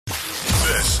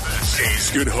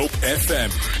is Good Hope FM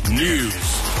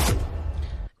News.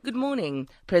 Good morning.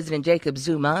 President Jacob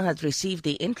Zuma has received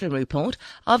the interim report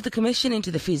of the Commission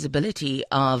into the Feasibility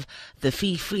of the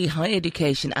Fee-Free Higher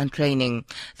Education and Training.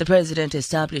 The President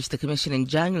established the Commission in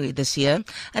January this year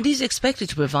and is expected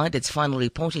to provide its final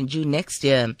report in June next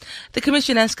year. The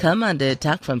Commission has come under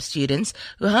attack from students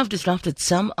who have disrupted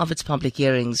some of its public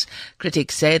hearings.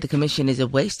 Critics say the Commission is a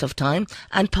waste of time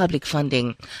and public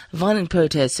funding. Violent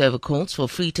protests over calls for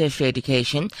free tertiary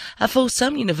education have forced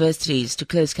some universities to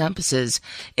close campuses.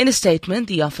 In a statement,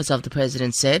 the Office of the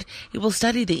President said it will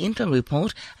study the interim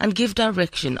report and give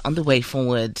direction on the way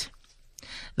forward.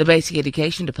 The Basic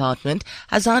Education Department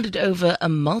has handed over a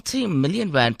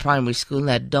multi-million rand primary school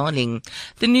at Darling.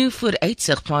 The new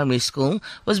Vooruitzicht Primary School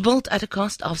was built at a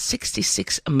cost of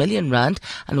 66 million rand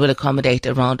and will accommodate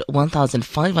around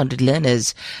 1,500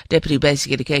 learners. Deputy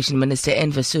Basic Education Minister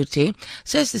Enver Surti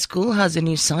says the school has a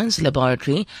new science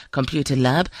laboratory, computer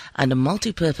lab and a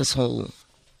multi-purpose hall.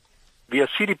 The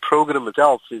ASIDI program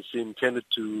itself is intended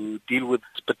to deal with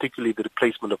particularly the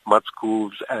replacement of mud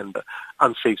schools and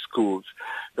unsafe schools.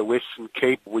 The Western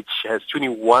Cape, which has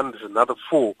 21, there's another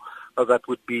 4 that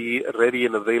would be ready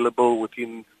and available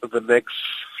within the next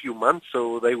few months.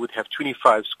 So they would have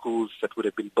 25 schools that would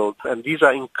have been built. And these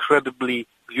are incredibly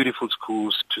beautiful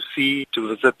schools to see,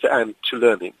 to visit and to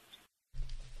learn in.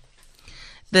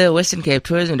 The Western Cape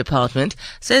Tourism Department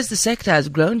says the sector has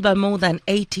grown by more than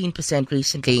 18%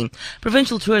 recently.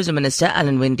 Provincial Tourism Minister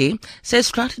Alan Winde says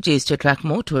strategies to attract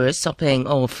more tourists are paying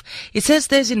off. He says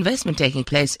there's investment taking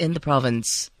place in the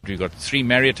province. We've got 3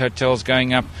 Marriott hotels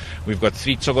going up. We've got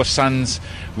 3 Tsogosans.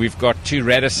 We've got 2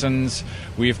 Radissons.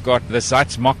 We've got the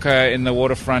Zeitz Mocha in the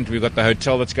waterfront. We've got the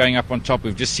hotel that's going up on top.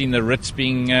 We've just seen the Ritz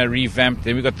being revamped.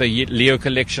 Then we've got the Leo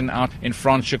collection out in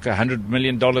Franschhoek. $100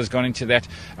 million gone into that.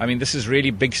 I mean, this is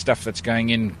really big stuff that's going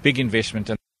in, big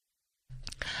investment.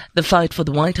 The fight for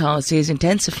the White House is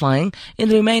intensifying in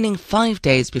the remaining 5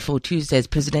 days before Tuesday's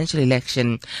presidential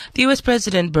election. The U.S.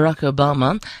 President Barack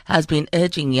Obama has been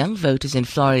urging young voters in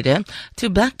Florida to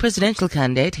back presidential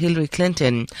candidate Hillary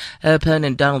Clinton. Her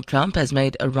opponent Donald Trump has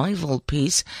made a rival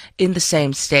piece in the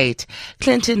same state.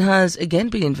 Clinton has again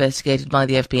been investigated by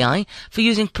the FBI for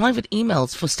using private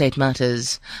emails for state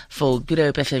matters. For Good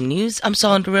Hope FM News, I'm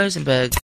Sandra Rosenberg.